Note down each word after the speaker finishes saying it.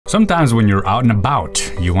Sometimes when you're out and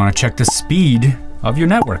about, you want to check the speed of your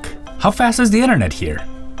network. How fast is the internet here?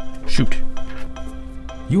 Shoot.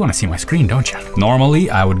 You want to see my screen, don't you? Normally,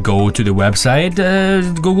 I would go to the website,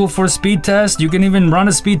 Google for speed test. You can even run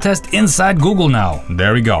a speed test inside Google now.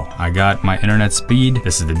 There we go. I got my internet speed.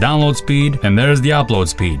 This is the download speed, and there's the upload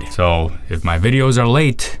speed. So if my videos are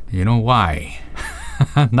late, you know why.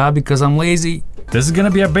 Not because I'm lazy. This is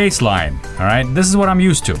gonna be a baseline, all right? This is what I'm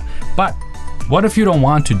used to. But what if you don't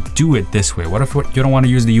want to do it this way? What if you don't want to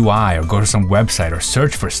use the UI or go to some website or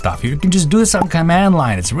search for stuff? You can just do this on command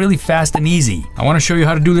line. It's really fast and easy. I want to show you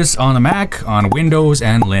how to do this on a Mac, on Windows,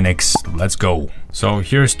 and Linux. Let's go. So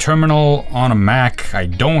here's terminal on a Mac. I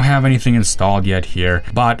don't have anything installed yet here,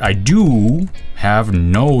 but I do have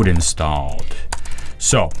Node installed.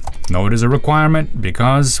 So Node is a requirement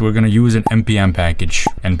because we're gonna use an npm package.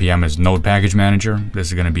 npm is Node Package Manager. This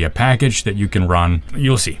is gonna be a package that you can run.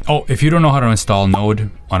 You'll see. Oh, if you don't know how to install Node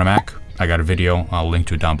on a Mac, I got a video. I'll link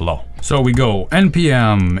to it down below. So we go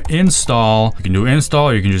npm install. You can do install,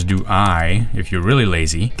 or you can just do I if you're really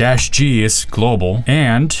lazy. -G is global,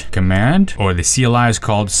 and command or the CLI is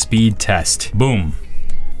called speed test. Boom.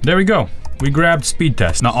 There we go. We grabbed speed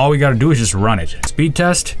test. Now all we gotta do is just run it. Speed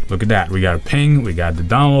test, look at that. We got a ping, we got the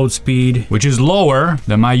download speed, which is lower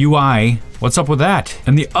than my UI. What's up with that?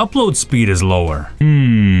 And the upload speed is lower.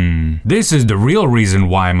 This is the real reason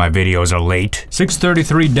why my videos are late.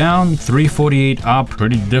 633 down, 348 up.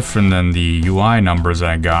 Pretty different than the UI numbers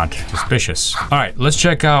I got. Suspicious. All right, let's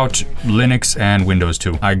check out Linux and Windows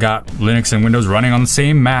too. I got Linux and Windows running on the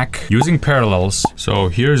same Mac using parallels. So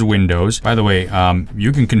here's Windows. By the way,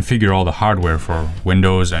 you can configure all the hardware for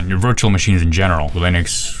Windows and your virtual machines in general.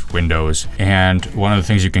 Linux, Windows. And one of the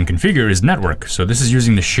things you can configure is network. So this is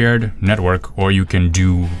using the shared network, or you can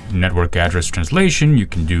do network address translation, you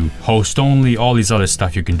can do host only, all these other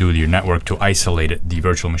stuff you can do with your network to isolate the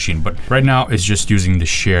virtual machine. But right now it's just using the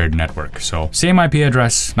shared network. So same IP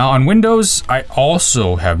address. Now on Windows, I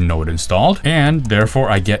also have Node installed, and therefore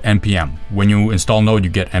I get npm. When you install Node, you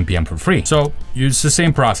get npm for free. So it's the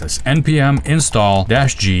same process. npm install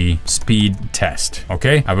 -g speed test.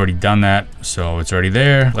 Okay, I've already done that, so it's already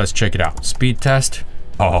there. Let's check it out. Speed test.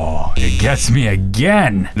 Oh, it gets me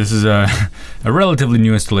again. This is a relatively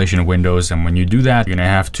new installation of Windows, and when you do that, you're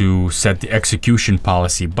gonna have to set the execution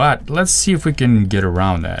policy, but let's see if we can get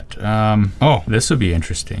around that. Oh, this would be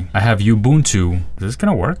interesting. I have Ubuntu. Is this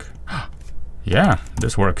gonna work? Yeah,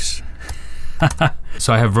 this works.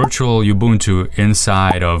 So I have virtual Ubuntu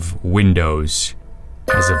inside of Windows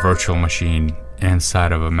as a virtual machine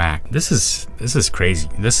inside of a Mac. This is crazy.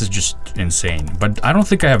 This is just insane. But I don't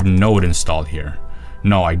think I have Node installed here.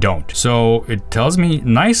 No, I don't. So it tells me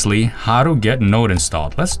nicely how to get Node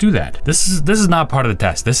installed. Let's do that. This is not part of the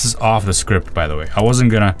test. This is off the script, by the way. I wasn't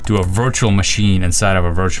gonna do a virtual machine inside of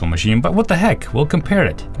a virtual machine, but what the heck? We'll compare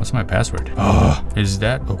it. What's my password? Oh, is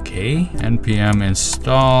that okay? npm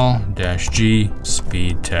install -g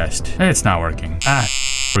speed test. It's not working.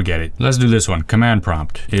 Forget it. Let's do this one. Command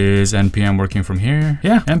prompt. Is npm working from here?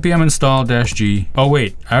 Yeah, npm install -g. Oh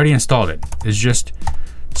wait, I already installed it. It's just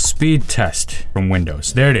speed test from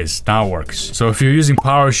Windows. There it is. Now it works. So if you're using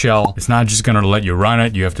PowerShell, it's not just gonna let you run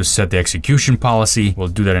it. You have to set the execution policy.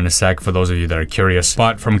 We'll do that in a sec for those of you that are curious.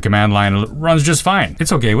 But from command line, it runs just fine.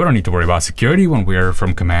 It's okay. We don't need to worry about security when we're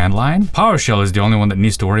from command line. PowerShell is the only one that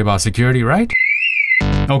needs to worry about security, right?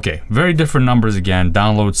 Okay, very different numbers again.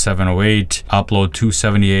 Download 708, upload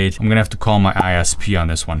 278. I'm gonna have to call my ISP on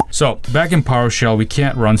this one. So back in PowerShell, we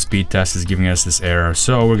can't run speed test. It's giving us this error.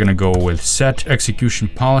 So we're gonna go with set execution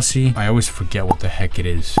policy. I always forget what the heck it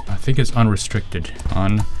is. I think it's unrestricted.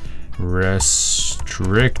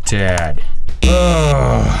 Unrestricted.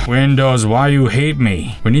 Ugh, Windows, why you hate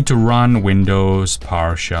me? We need to run Windows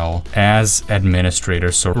PowerShell as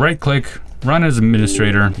administrator. So right click, run as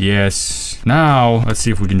administrator. Yes. Now, let's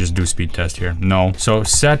see if we can just do speed test here. No. So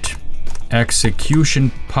set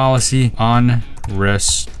execution policy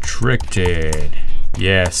unrestricted.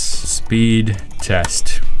 Yes. Speed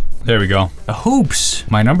test. There we go. Hoops.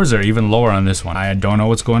 My numbers are even lower on this one. I don't know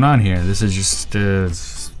what's going on here. This is just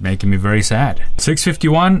making me very sad.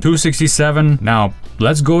 651, 267. Now,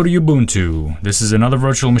 let's go to Ubuntu. This is another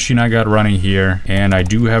virtual machine I got running here, and I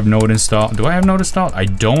do have Node installed. Do I have Node installed? I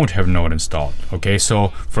don't have Node installed. Okay,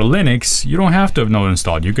 so for Linux, you don't have to have Node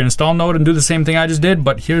installed. You can install Node and do the same thing I just did,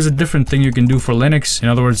 but here's a different thing you can do for Linux. In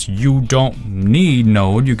other words, you don't need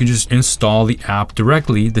Node. You can just install the app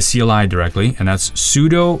directly, the CLI directly, and that's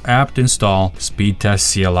sudo apt install speed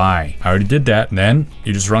test CLI. I already did that. Then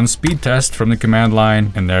you just run speed test from the command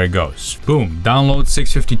line, and there it goes. Boom, download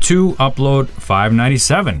 652, upload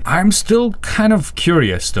 597. I'm still kind of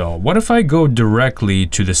curious though. What if I go directly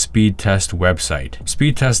to the speedtest website?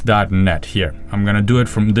 Speedtest.net here. I'm gonna do it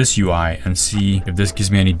from this UI and see if this gives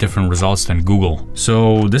me any different results than Google.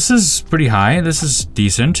 So this is pretty high, this is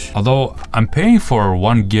decent. Although I'm paying for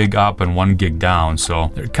 1 gig up and 1 gig down, so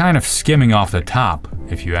they're kind of skimming off the top,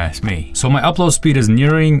 if you ask me. So my upload speed is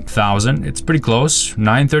nearing 1000. It's pretty close,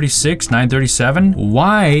 936, 937.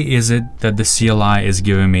 Why is it that the CLI is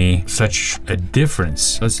giving me such a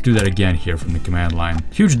difference? Let's do that again here from the command line.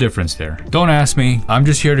 Huge difference there. Don't ask me. I'm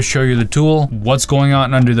just here to show you the tool, what's going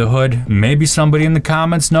on under the hood. Maybe somebody in the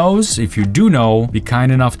comments knows. If you do know, be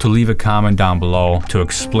kind enough to leave a comment down below to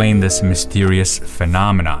explain this mysterious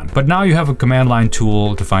phenomenon. But now you have a command line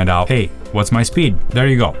tool to find out, hey, what's my speed? There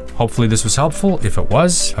you go. Hopefully this was helpful. If it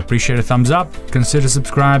was, appreciate a thumbs up, consider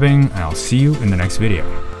subscribing, and I'll see you in the next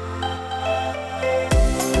video.